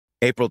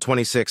April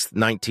 26,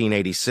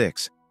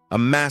 1986. A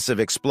massive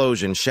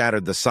explosion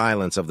shattered the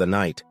silence of the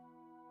night.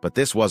 But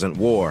this wasn't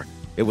war,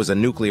 it was a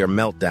nuclear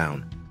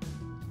meltdown.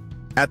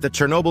 At the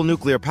Chernobyl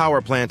Nuclear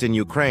Power Plant in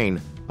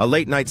Ukraine, a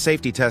late-night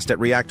safety test at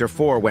Reactor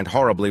 4 went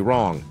horribly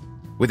wrong.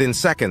 Within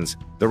seconds,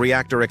 the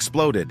reactor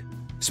exploded,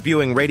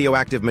 spewing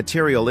radioactive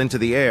material into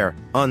the air,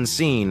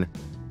 unseen,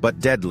 but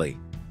deadly.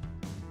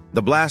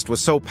 The blast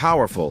was so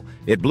powerful,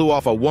 it blew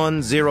off a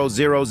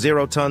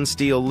 1,000-ton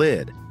steel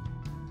lid.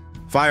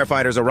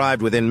 Firefighters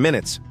arrived within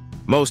minutes,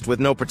 most with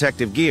no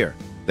protective gear.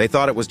 They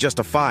thought it was just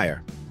a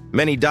fire.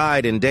 Many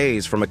died in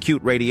days from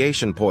acute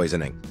radiation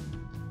poisoning.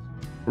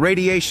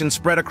 Radiation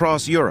spread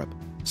across Europe.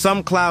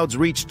 Some clouds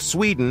reached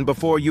Sweden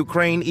before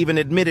Ukraine even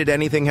admitted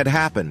anything had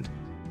happened.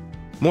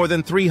 More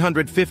than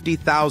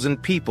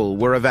 350,000 people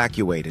were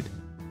evacuated.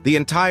 The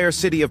entire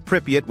city of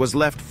Pripyat was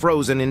left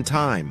frozen in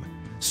time,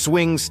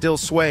 swings still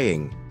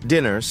swaying,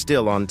 dinner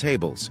still on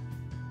tables.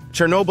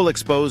 Chernobyl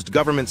exposed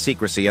government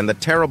secrecy and the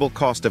terrible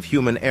cost of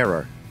human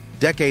error.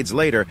 Decades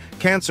later,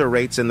 cancer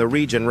rates in the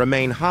region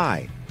remain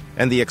high,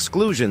 and the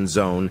exclusion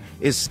zone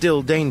is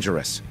still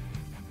dangerous.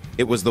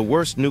 It was the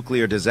worst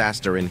nuclear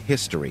disaster in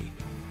history,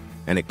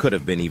 and it could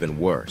have been even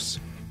worse.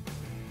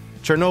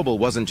 Chernobyl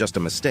wasn't just a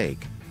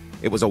mistake.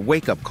 It was a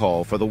wake-up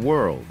call for the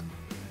world.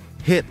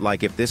 Hit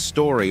like if this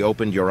story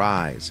opened your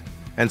eyes,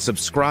 and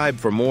subscribe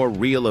for more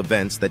real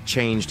events that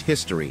changed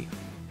history,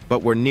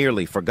 but were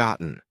nearly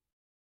forgotten.